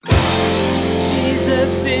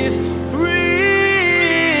Jesus is real.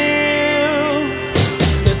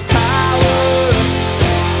 There's power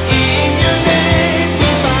in your name. We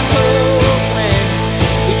find hope when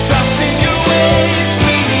we trust in your ways.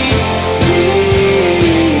 We need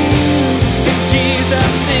real.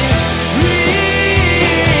 Jesus is real.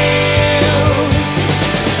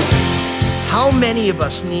 How many of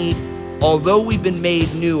us need, although we've been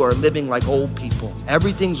made new, are living like old people?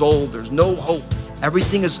 Everything's old, there's no hope.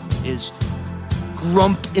 Everything is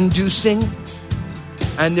grump-inducing.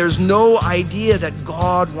 And there's no idea that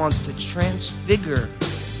God wants to transfigure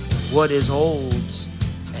what is old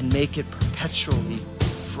and make it perpetually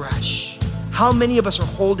fresh. How many of us are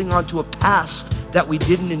holding on to a past that we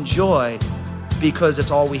didn't enjoy because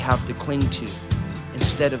it's all we have to cling to,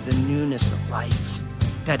 instead of the newness of life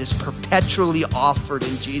that is perpetually offered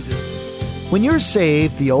in Jesus? When you're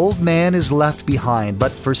saved, the old man is left behind,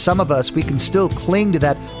 but for some of us, we can still cling to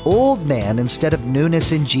that old man instead of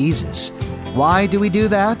newness in Jesus. Why do we do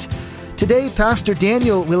that? Today, Pastor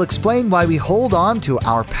Daniel will explain why we hold on to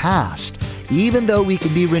our past, even though we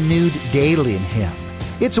can be renewed daily in Him.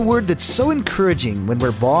 It's a word that's so encouraging when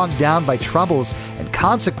we're bogged down by troubles and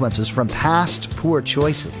consequences from past poor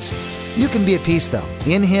choices. You can be at peace, though.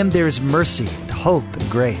 In Him, there is mercy and hope and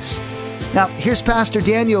grace. Now, here's Pastor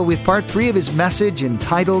Daniel with part 3 of his message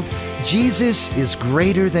entitled, Jesus is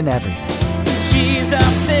Greater Than Everything.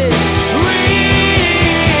 Jesus is real.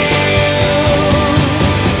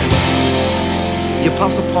 The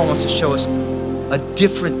Apostle Paul wants to show us a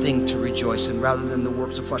different thing to rejoice in rather than the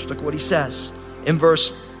works of flesh. Look what he says in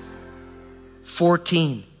verse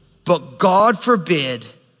 14. But God forbid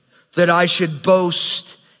that I should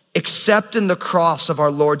boast except in the cross of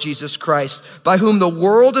our Lord Jesus Christ, by whom the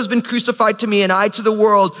world has been crucified to me and I to the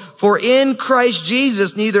world. For in Christ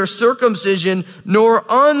Jesus neither circumcision nor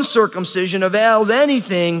uncircumcision avails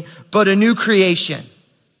anything, but a new creation.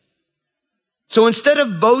 So instead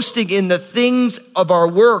of boasting in the things of our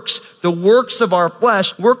works, the works of our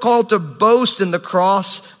flesh, we're called to boast in the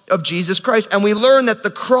cross of Jesus Christ. And we learn that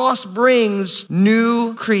the cross brings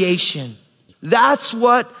new creation. That's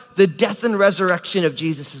what the death and resurrection of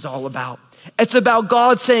Jesus is all about. It's about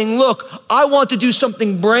God saying, look, I want to do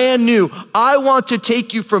something brand new. I want to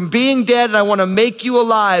take you from being dead and I want to make you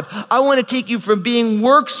alive. I want to take you from being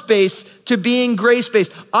works-based to being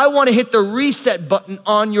grace-based. I want to hit the reset button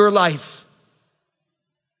on your life.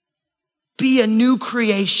 Be a new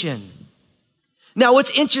creation. Now,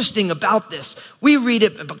 what's interesting about this, we read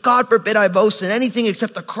it, but God forbid I boast in anything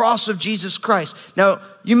except the cross of Jesus Christ. Now,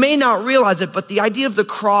 you may not realize it, but the idea of the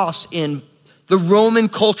cross in the Roman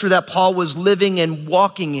culture that Paul was living and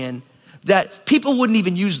walking in, that people wouldn't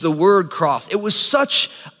even use the word cross. It was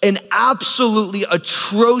such an absolutely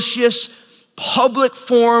atrocious public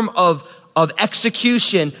form of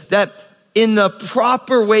execution that in the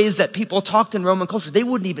proper ways that people talked in Roman culture, they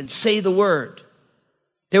wouldn't even say the word.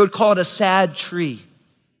 They would call it a sad tree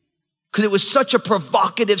because it was such a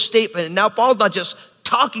provocative statement. And now Paul's not just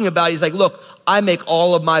talking about it. He's like, look, I make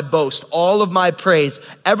all of my boast, all of my praise,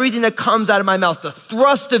 everything that comes out of my mouth. The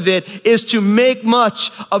thrust of it is to make much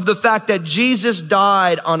of the fact that Jesus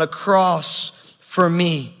died on a cross for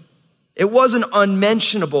me. It wasn't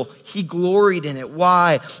unmentionable. He gloried in it.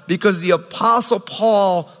 Why? Because the Apostle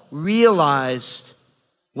Paul realized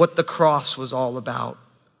what the cross was all about.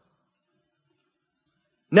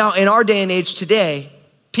 Now, in our day and age today,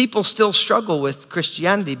 people still struggle with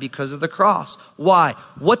Christianity because of the cross. Why?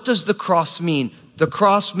 What does the cross mean? The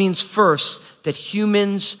cross means first that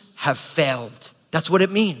humans have failed. That's what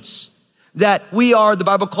it means. That we are, the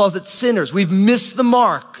Bible calls it sinners. We've missed the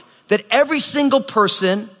mark. That every single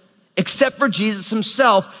person, except for Jesus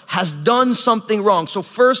himself, has done something wrong. So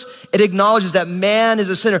first, it acknowledges that man is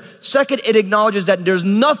a sinner. Second, it acknowledges that there's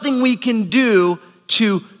nothing we can do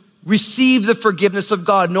to receive the forgiveness of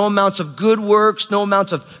God. No amounts of good works, no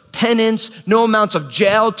amounts of penance, no amounts of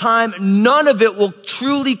jail time. None of it will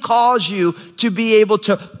truly cause you to be able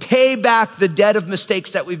to pay back the debt of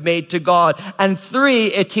mistakes that we've made to God. And 3,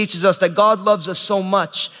 it teaches us that God loves us so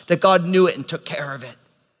much that God knew it and took care of it.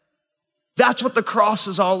 That's what the cross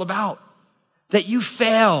is all about. That you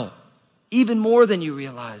fail even more than you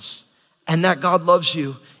realize, and that God loves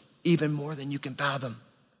you even more than you can fathom.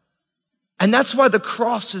 And that's why the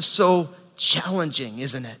cross is so challenging,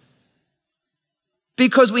 isn't it?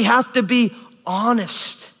 Because we have to be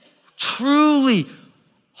honest, truly,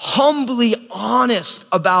 humbly honest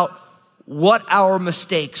about what our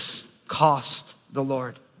mistakes cost the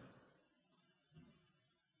Lord.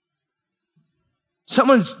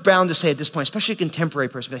 Someone's bound to say at this point, especially a contemporary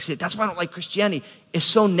person, they say, that's why I don't like Christianity. It's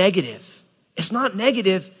so negative. It's not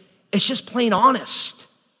negative. It's just plain honest.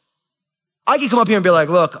 I could come up here and be like,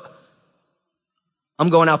 look, I'm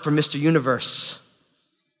going out for Mr. Universe.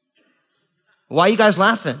 Why are you guys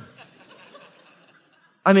laughing?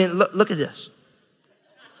 I mean, look at this.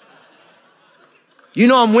 You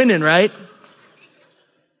know I'm winning, right?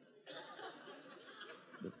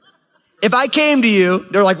 If I came to you,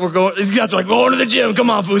 they're like, these guys are like, going to the gym.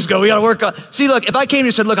 Come on, Fusco, we gotta work on. See, look, if I came to you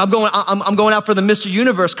and said, look, I'm going out for the Mr.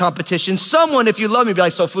 Universe competition, someone, if you love me, would be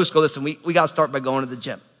like, so Fusco, listen, we gotta start by going to the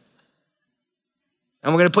gym.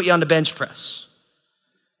 And we're gonna put you on the bench press.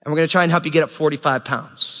 And we're gonna try and help you get up 45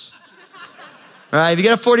 pounds. Right? If you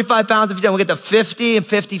get up 45 pounds, we'll get to 50 and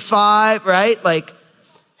 55, right? Like,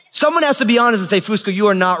 someone has to be honest and say, Fusco, you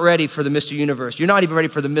are not ready for the Mr. Universe. You're not even ready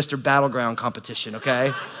for the Mr. Battleground competition,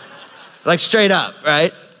 okay? Like straight up,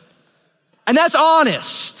 right? And that's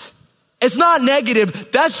honest. It's not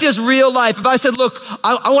negative. That's just real life. If I said, look,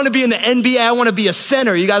 I want to be in the NBA, I want to be a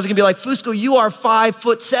center, you guys are going to be like, Fusco, you are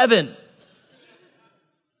 5'7".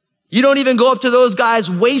 You don't even go up to those guys'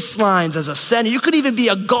 waistlines as a center. You could even be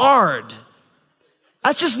a guard.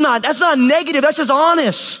 That's not negative. That's just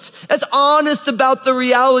honest. That's honest about the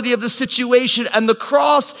reality of the situation. And the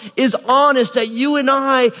cross is honest that you and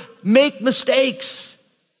I make mistakes.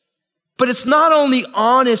 But it's not only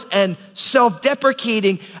honest and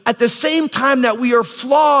self-deprecating. At the same time that we are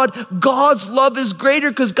flawed, God's love is greater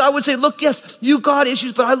because God would say, look, yes, you got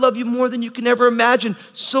issues, but I love you more than you can ever imagine.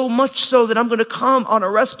 So much so that I'm going to come on a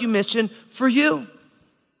rescue mission for you.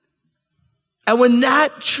 And when that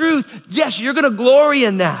truth, yes, you're going to glory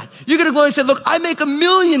in that. You're going to glory and say, look, I make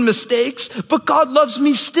 1,000,000 mistakes, but God loves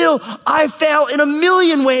me still. I fail in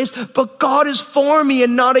 1,000,000 ways, but God is for me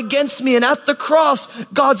and not against me. And at the cross,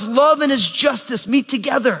 God's love and his justice meet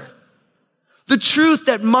together. The truth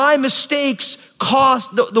that my mistakes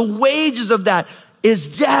cost, the wages of that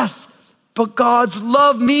is death. But God's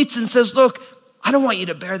love meets and says, look, I don't want you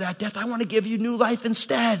to bear that death. I want to give you new life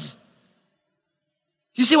instead.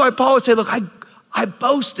 You see why Paul would say, look, I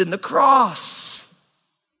boast in the cross.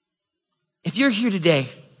 If you're here today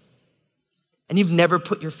and you've never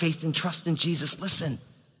put your faith and trust in Jesus, listen.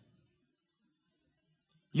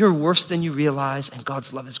 You're worse than you realize, and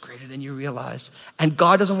God's love is greater than you realize. And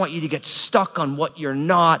God doesn't want you to get stuck on what you're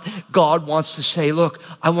not. God wants to say, look,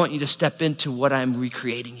 I want you to step into what I'm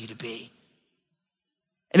recreating you to be.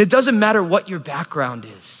 And it doesn't matter what your background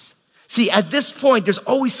is. See, at this point, there's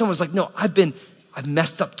always someone who's like, no, I've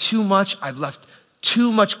messed up too much. I've left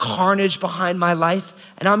too much carnage behind my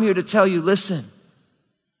life. And I'm here to tell you, listen,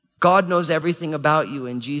 God knows everything about you,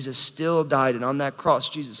 and Jesus still died. And on that cross,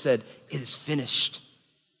 Jesus said, it is finished.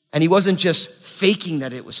 And he wasn't just faking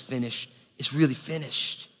that it was finished. It's really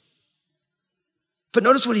finished. But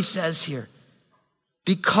notice what he says here.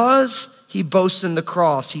 Because he boasts in the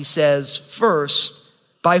cross, he says, first,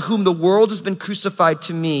 by whom the world has been crucified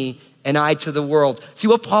to me, and I to the world. See,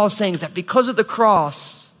 what Paul is saying is that because of the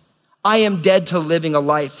cross, I am dead to living a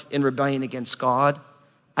life in rebellion against God,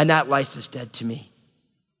 and that life is dead to me.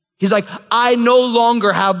 He's like, I no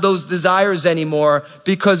longer have those desires anymore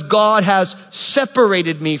because God has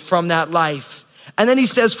separated me from that life. And then he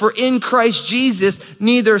says, for in Christ Jesus,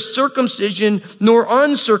 neither circumcision nor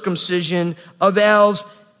uncircumcision avails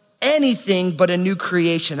anything but a new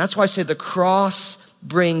creation. That's why I say the cross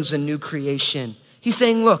brings a new creation. He's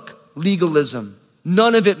saying, look, legalism,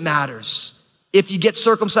 none of it matters. If you get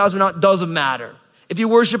circumcised or not, doesn't matter. If you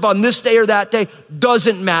worship on this day or that day,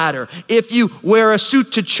 doesn't matter. If you wear a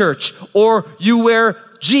suit to church or you wear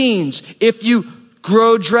jeans, if you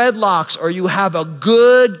grow dreadlocks or you have a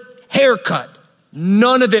good haircut,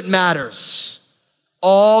 none of it matters.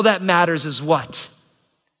 All that matters is what?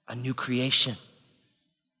 A new creation.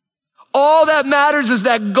 All that matters is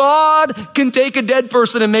that God can take a dead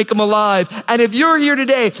person and make them alive. And if you're here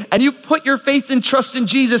today and you put your faith and trust in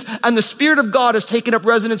Jesus and the Spirit of God has taken up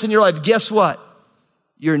residence in your life, guess what?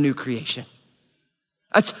 You're a new creation.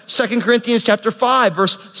 That's 2 Corinthians chapter 5,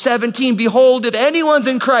 verse 17. Behold, if anyone's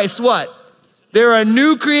in Christ, what? They're a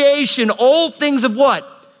new creation. Old things have what?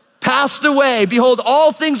 Passed away. Behold,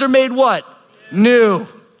 all things are made what? New.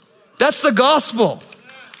 That's the gospel.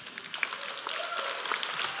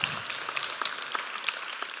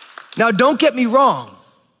 Now, don't get me wrong.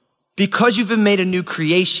 Because you've been made a new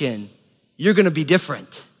creation, you're going to be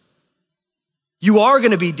different. You are going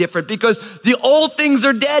to be different because the old things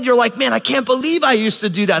are dead. You're like, man, I can't believe I used to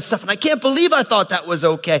do that stuff. And I can't believe I thought that was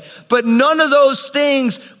okay. But none of those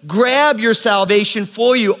things grab your salvation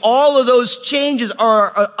for you. All of those changes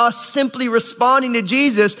are us simply responding to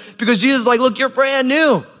Jesus because Jesus is like, look, you're brand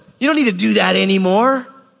new. You don't need to do that anymore.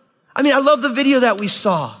 I mean, I love the video that we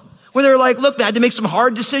saw where they're like, look, man, I had to make some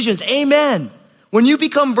hard decisions. Amen. When you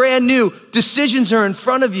become brand new, decisions are in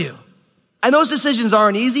front of you. And those decisions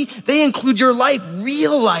aren't easy. They include your life,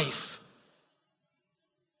 real life.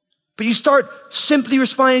 But you start simply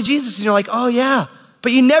responding to Jesus and you're like, oh yeah.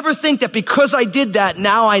 But you never think that because I did that,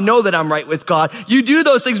 now I know that I'm right with God. You do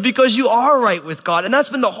those things because you are right with God. And that's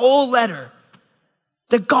been the whole letter.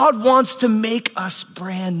 That God wants to make us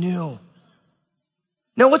brand new.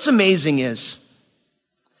 Now what's amazing is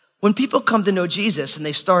when people come to know Jesus and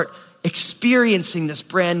they start experiencing this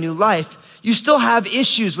brand new life, you still have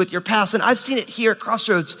issues with your past. And I've seen it here at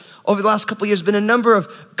Crossroads over the last couple of years. Been a number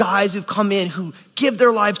of guys who've come in who give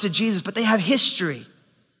their lives to Jesus, but they have history.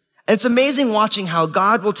 And it's amazing watching how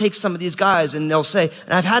God will take some of these guys and they'll say,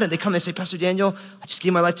 and I've had it, they come and they say, Pastor Daniel, I just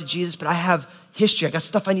gave my life to Jesus, but I have history. I got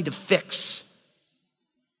stuff I need to fix.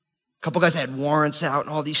 A couple guys had warrants out and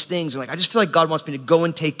all these things. And like, I just feel like God wants me to go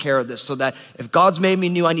and take care of this so that if God's made me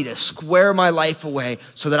new, I need to square my life away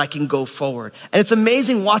so that I can go forward. And it's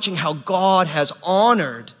amazing watching how God has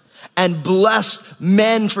honored and blessed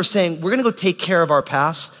men for saying, we're going to go take care of our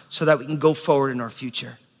past so that we can go forward in our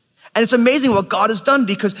future. And it's amazing what God has done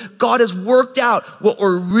because God has worked out what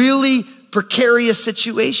were really precarious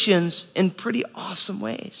situations in pretty awesome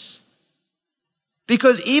ways.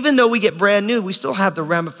 Because even though we get brand new, we still have the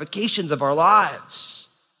ramifications of our lives.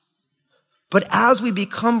 But as we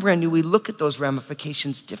become brand new, we look at those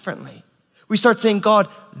ramifications differently. We start saying, God,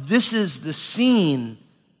 this is the scene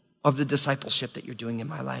of the discipleship that you're doing in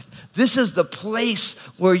my life. This is the place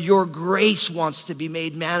where your grace wants to be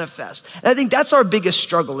made manifest. And I think that's our biggest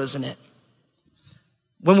struggle, isn't it?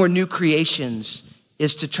 When we're new creations,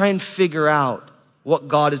 is to try and figure out what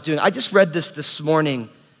God is doing. I just read this morning.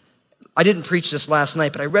 I didn't preach this last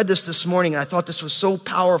night, but I read this morning and I thought this was so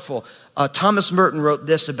powerful. Thomas Merton wrote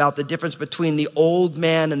this about the difference between the old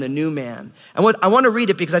man and the new man. And I want to read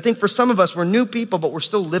it because I think for some of us, we're new people, but we're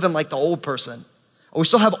still living like the old person. We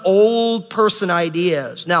still have old person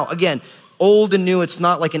ideas. Now, again, old and new, it's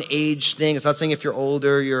not like an age thing. It's not saying if you're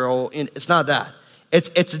older, you're old. It's not that.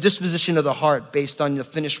 It's a disposition of the heart based on the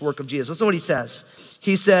finished work of Jesus. Listen to what he says.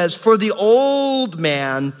 He says, for the old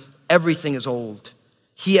man, everything is old.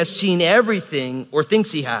 He has seen everything or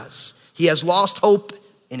thinks he has. He has lost hope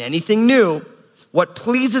in anything new. What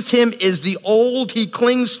pleases him is the old he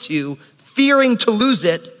clings to, fearing to lose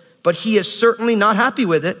it, but he is certainly not happy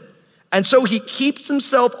with it. And so he keeps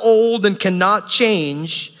himself old and cannot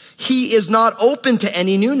change. He is not open to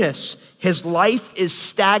any newness. His life is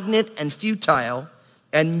stagnant and futile,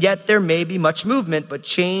 and yet there may be much movement, but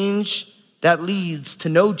change that leads to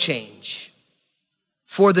no change.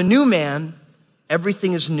 For the new man,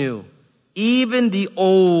 everything is new. Even the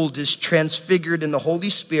old is transfigured in the Holy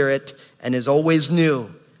Spirit and is always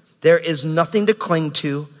new. There is nothing to cling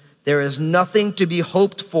to. There is nothing to be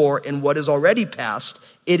hoped for in what is already past.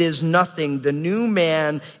 It is nothing. The new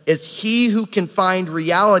man is he who can find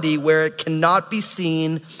reality where it cannot be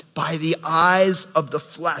seen by the eyes of the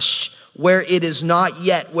flesh, where it is not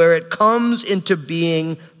yet, where it comes into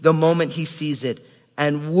being the moment he sees it,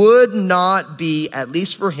 and would not be, at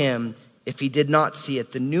least for him, if he did not see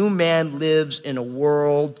it. The new man lives in a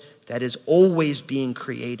world that is always being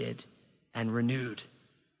created and renewed.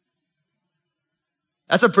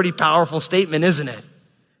 That's a pretty powerful statement, isn't it?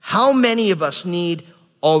 How many of us need,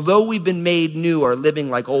 although we've been made new, are living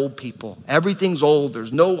like old people? Everything's old.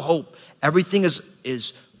 There's no hope. Everything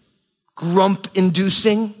is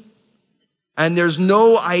grump-inducing. And there's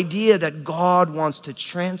no idea that God wants to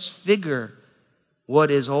transfigure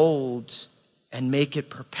what is old and make it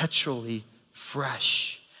perpetually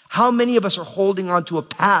fresh. How many of us are holding on to a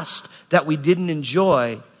past that we didn't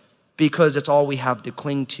enjoy because it's all we have to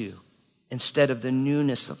cling to instead of the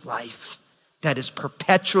newness of life that is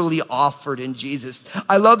perpetually offered in Jesus?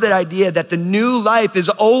 I love that idea that the new life is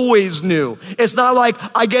always new. It's not like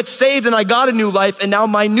I get saved and I got a new life and now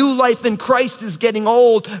my new life in Christ is getting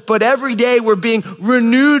old, but every day we're being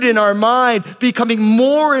renewed in our mind, becoming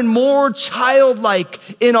more and more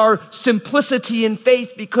childlike in our simplicity and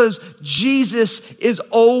faith because Jesus is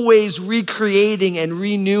always recreating and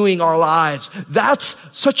renewing our lives. That's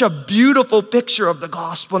such a beautiful picture of the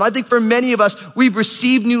gospel. And I think for many of us, we've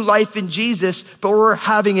received new life in Jesus, but we're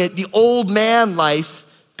having it, the old man life,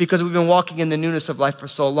 because we've been walking in the newness of life for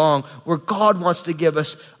so long, where God wants to give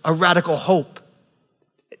us a radical hope.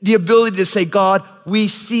 The ability to say, God, we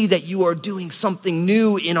see that you are doing something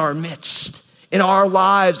new in our midst, in our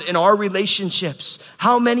lives, in our relationships.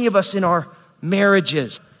 How many of us in our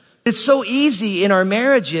marriages? It's so easy in our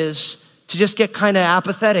marriages to just get kind of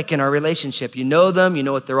apathetic in our relationship. You know them, you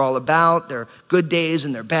know what they're all about, their good days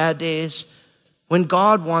and their bad days. When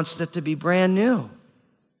God wants that to be brand new.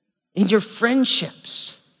 In your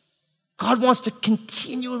friendships, God wants to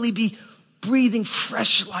continually be breathing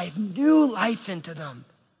fresh life, new life into them.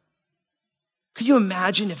 Could you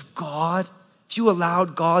imagine if you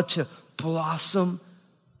allowed God to blossom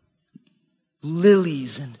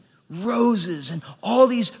lilies and roses and all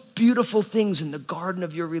these beautiful things in the garden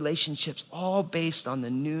of your relationships, all based on the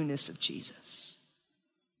newness of Jesus?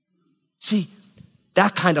 See,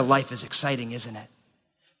 that kind of life is exciting, isn't it?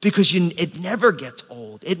 Because it never gets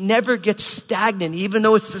old. It never gets stagnant, even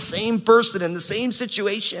though it's the same person in the same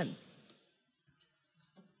situation.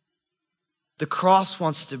 The cross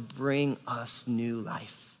wants to bring us new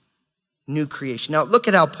life, new creation. Now, look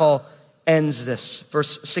at how Paul ends this,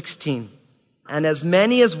 verse 16. And as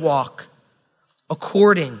many as walk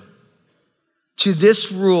according to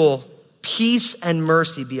this rule, peace and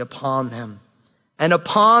mercy be upon them and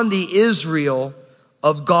upon the Israel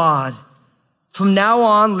of God. From now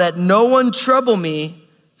on, let no one trouble me,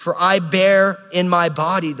 for I bear in my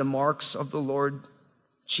body the marks of the Lord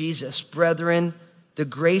Jesus. Brethren, the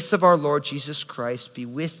grace of our Lord Jesus Christ be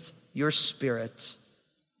with your spirit.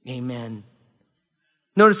 Amen.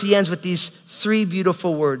 Notice he ends with these three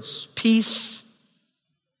beautiful words: peace,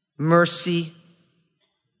 mercy,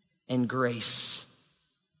 and grace.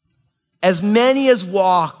 As many as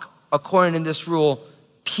walk according to this rule,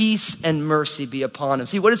 peace and mercy be upon him.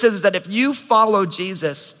 See, what it says is that if you follow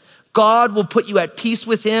Jesus, God will put you at peace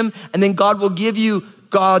with him, and then God will give you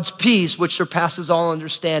God's peace, which surpasses all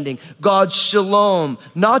understanding. God's shalom,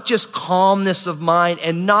 not just calmness of mind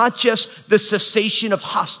and not just the cessation of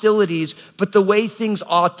hostilities, but the way things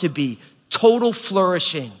ought to be, total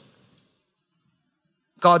flourishing.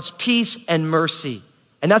 God's peace and mercy.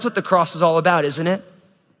 And that's what the cross is all about, isn't it?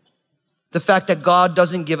 The fact that God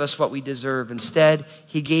doesn't give us what we deserve. Instead,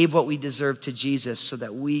 he gave what we deserve to Jesus so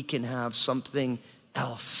that we can have something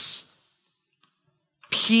else.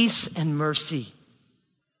 Peace and mercy.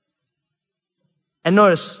 And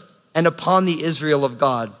notice, and upon the Israel of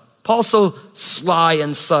God. Paul's so sly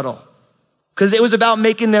and subtle because it was about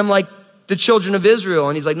making them like the children of Israel.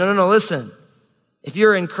 And he's like, no, listen. If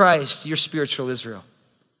you're in Christ, you're spiritual Israel.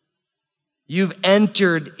 You've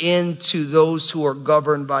entered into those who are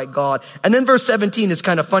governed by God. And then verse 17 is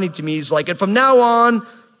kind of funny to me. He's like, and from now on,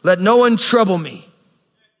 let no one trouble me.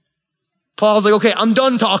 Paul's like, okay, I'm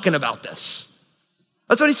done talking about this.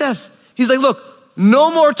 That's what he says. He's like, look,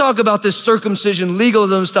 no more talk about this circumcision,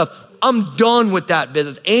 legalism stuff. I'm done with that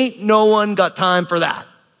business. Ain't no one got time for that.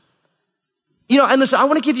 And listen, I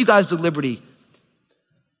want to give you guys the liberty.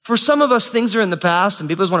 For some of us, things are in the past and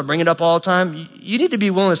people just want to bring it up all the time. You need to be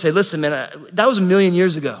willing to say, listen, man, that was 1,000,000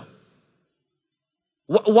 years ago.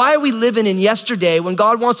 Why are we living in yesterday when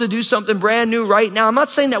God wants to do something brand new right now? I'm not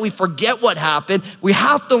saying that we forget what happened. We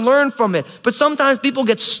have to learn from it. But sometimes people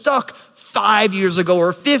get stuck 5 years ago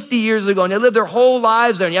or 50 years ago and they live their whole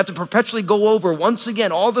lives there and you have to perpetually go over once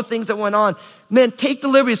again all the things that went on. Man, take the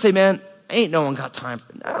liberty to say, man, ain't no one got time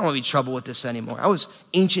for it. I don't want to be in trouble with this anymore. I was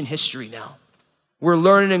ancient history now. We're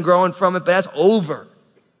learning and growing from it, but that's over.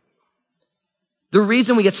 The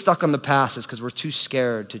reason we get stuck on the past is because we're too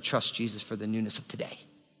scared to trust Jesus for the newness of today.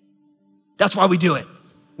 That's why we do it.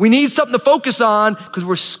 We need something to focus on because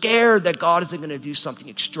we're scared that God isn't going to do something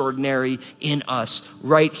extraordinary in us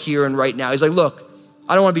right here and right now. He's like, look,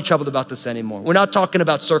 I don't want to be troubled about this anymore. We're not talking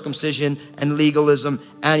about circumcision and legalism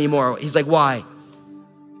anymore. He's like, why?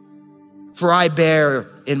 For I bear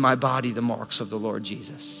in my body the marks of the Lord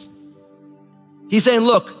Jesus. He's saying,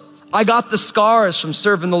 look, I got the scars from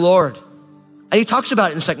serving the Lord. And he talks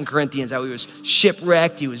about it in 2 Corinthians, how he was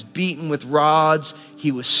shipwrecked, he was beaten with rods,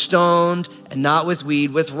 he was stoned, and not with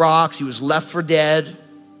weed, with rocks, he was left for dead.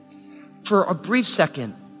 For a brief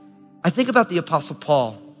second, I think about the Apostle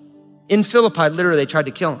Paul. In Philippi, literally, they tried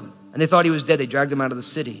to kill him, and they thought he was dead. They dragged him out of the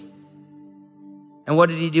city. And what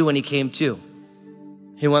did he do when he came to?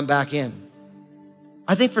 He went back in.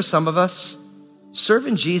 I think for some of us,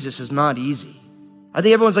 serving Jesus is not easy. I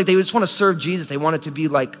think everyone's like, they just want to serve Jesus. They want it to be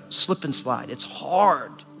like slip and slide. It's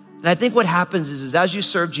hard. And I think what happens is as you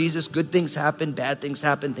serve Jesus, good things happen, bad things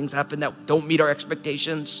happen that don't meet our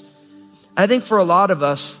expectations. And I think for a lot of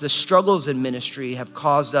us, the struggles in ministry have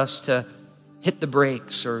caused us to hit the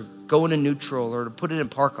brakes or go into neutral or to put it in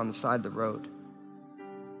park on the side of the road.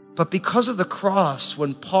 But because of the cross,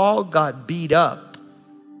 when Paul got beat up,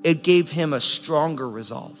 it gave him a stronger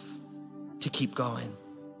resolve to keep going.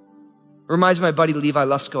 It reminds me of my buddy Levi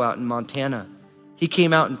Lusko out in Montana. He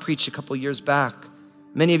came out and preached a couple years back.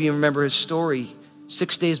 Many of you remember his story.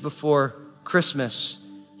 6 days before Christmas,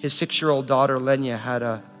 his 6-year-old daughter Lenya had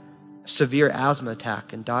a severe asthma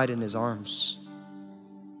attack and died in his arms.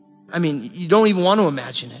 I mean, you don't even want to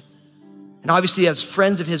imagine it. And obviously as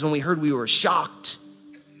friends of his, when we heard, we were shocked.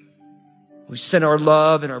 We sent our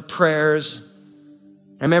love and our prayers.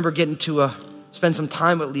 I remember getting to spend some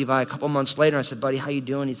time with Levi a couple months later. I said, buddy, how you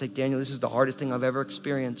doing? He's like, Daniel, this is the hardest thing I've ever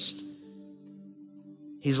experienced.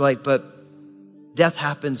 He's like, but death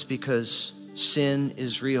happens because sin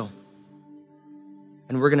is real.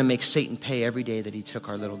 And we're going to make Satan pay every day that he took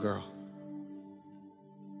our little girl.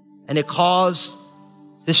 And it caused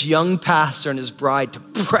this young pastor and his bride to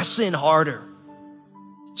press in harder,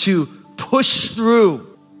 to push through.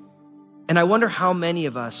 And I wonder how many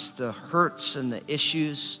of us, the hurts and the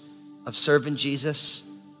issues of serving Jesus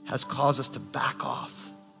has caused us to back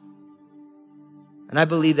off. And I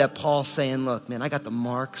believe that Paul's saying, look, man, I got the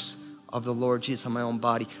marks of the Lord Jesus on my own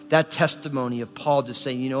body. That testimony of Paul just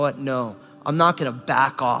saying, you know what? No, I'm not going to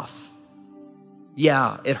back off.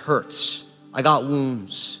 Yeah, it hurts. I got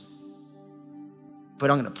wounds. But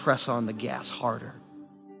I'm going to press on the gas harder.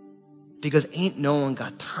 Because ain't no one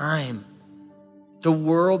got time. The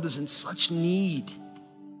world is in such need.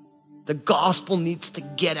 The gospel needs to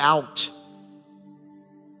get out.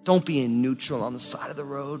 Don't be in neutral on the side of the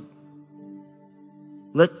road.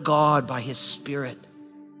 Let God, by his Spirit,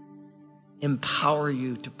 empower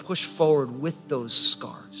you to push forward with those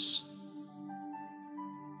scars,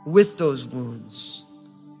 with those wounds.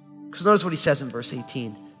 Because notice what he says in verse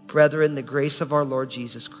 18. Brethren, the grace of our Lord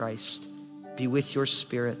Jesus Christ be with your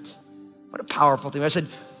spirit. What a powerful thing. I said,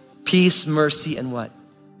 peace, mercy, and what?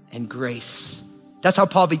 And grace. That's how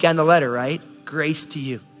Paul began the letter, right? Grace to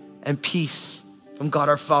you and peace from God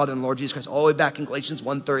our Father and Lord Jesus Christ, all the way back in Galatians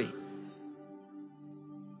 1:3.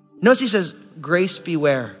 Notice he says, grace be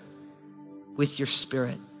where? With your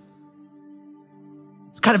spirit.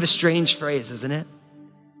 It's kind of a strange phrase, isn't it?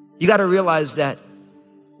 You got to realize that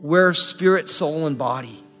we're spirit, soul, and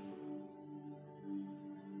body.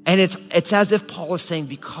 And it's as if Paul is saying,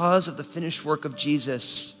 because of the finished work of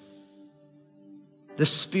Jesus, the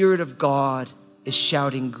Spirit of God is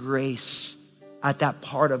shouting grace at that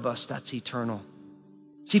part of us that's eternal.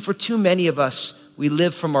 See, for too many of us, we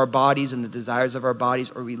live from our bodies and the desires of our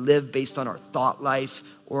bodies, or we live based on our thought life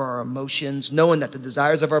or our emotions, knowing that the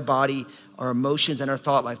desires of our body, our emotions, and our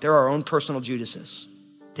thought life, they're our own personal Judases.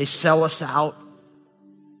 They sell us out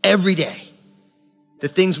every day. The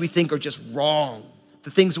things we think are just wrong.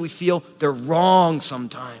 The things we feel, they're wrong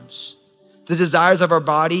sometimes. The desires of our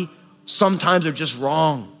body, sometimes they're just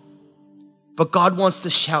wrong. But God wants to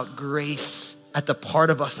shout grace at the part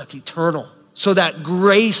of us that's eternal. So that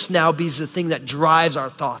grace now be the thing that drives our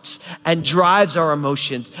thoughts and drives our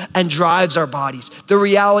emotions and drives our bodies. The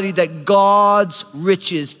reality that God's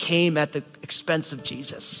riches came at the expense of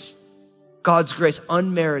Jesus. God's grace,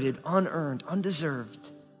 unmerited, unearned, undeserved.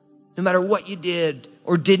 No matter what you did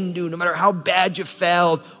or didn't do, no matter how bad you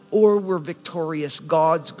failed or were victorious,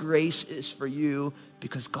 God's grace is for you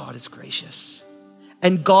because God is gracious.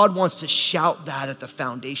 And God wants to shout that at the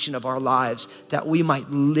foundation of our lives, that we might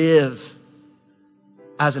live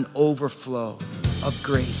as an overflow of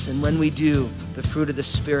grace. And when we do, the fruit of the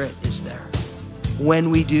Spirit is there. When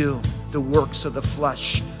we do, the works of the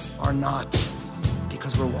flesh are not,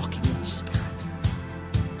 because we're walking in the Spirit.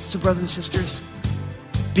 So brothers and sisters,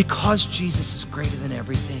 because Jesus is greater than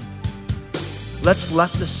everything, let's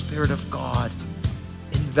let the Spirit of God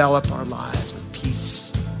envelop our lives with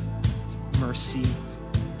peace, mercy,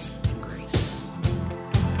 and grace.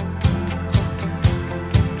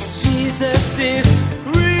 Jesus is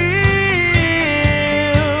real.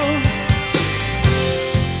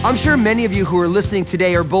 I'm sure many of you who are listening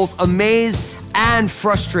today are both amazed and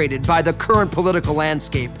frustrated by the current political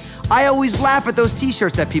landscape. I always laugh at those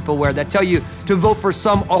t-shirts that people wear that tell you to vote for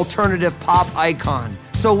some alternative pop icon.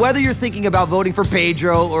 So whether you're thinking about voting for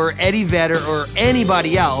Pedro or Eddie Vedder or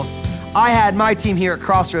anybody else, I had my team here at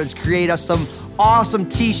Crossroads create us some awesome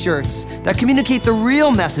t-shirts that communicate the real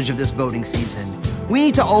message of this voting season. We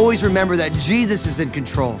need to always remember that Jesus is in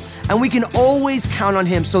control, and we can always count on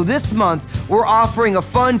him. So this month, we're offering a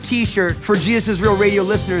fun t-shirt for Jesus is Real Radio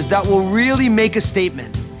listeners that will really make a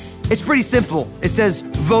statement. It's pretty simple. It says,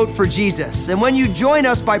 vote for Jesus. And when you join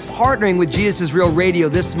us by partnering with Jesus is Real Radio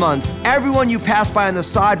this month, everyone you pass by on the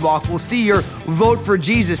sidewalk will see your Vote for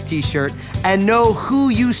Jesus t-shirt and know who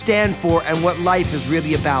you stand for and what life is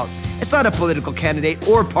really about. It's not a political candidate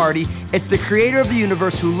or party. It's the creator of the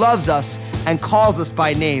universe who loves us and calls us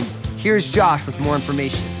by name. Here's Josh with more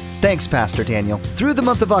information. Thanks, Pastor Daniel. Through the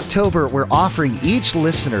month of October, we're offering each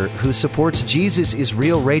listener who supports Jesus is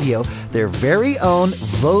Real Radio their very own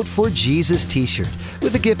Vote for Jesus t-shirt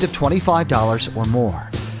with a gift of $25 or more.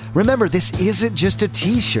 Remember, this isn't just a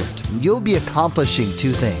t-shirt. You'll be accomplishing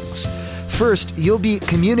two things. First, you'll be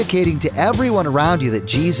communicating to everyone around you that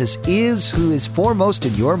Jesus is who is foremost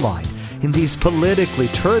in your mind in these politically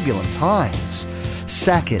turbulent times.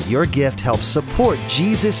 Second, your gift helps support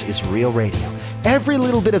Jesus is Real Radio. Every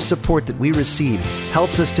little bit of support that we receive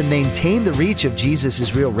helps us to maintain the reach of Jesus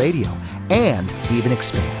is Real Radio and even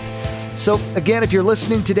expand. So again, if you're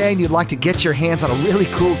listening today and you'd like to get your hands on a really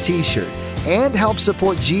cool t-shirt and help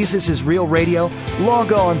support Jesus is Real Radio,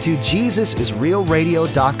 log on to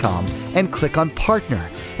JesusIsRealRadio.com and click on Partner,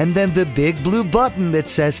 and then the big blue button that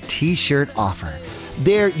says T-shirt Offer.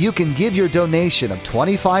 There, you can give your donation of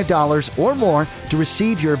 $25 or more to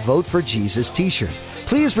receive your Vote for Jesus t-shirt.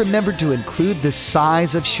 Please remember to include the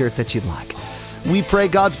size of shirt that you'd like. We pray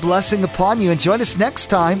God's blessing upon you, and join us next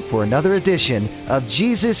time for another edition of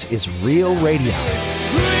Jesus is Real Radio.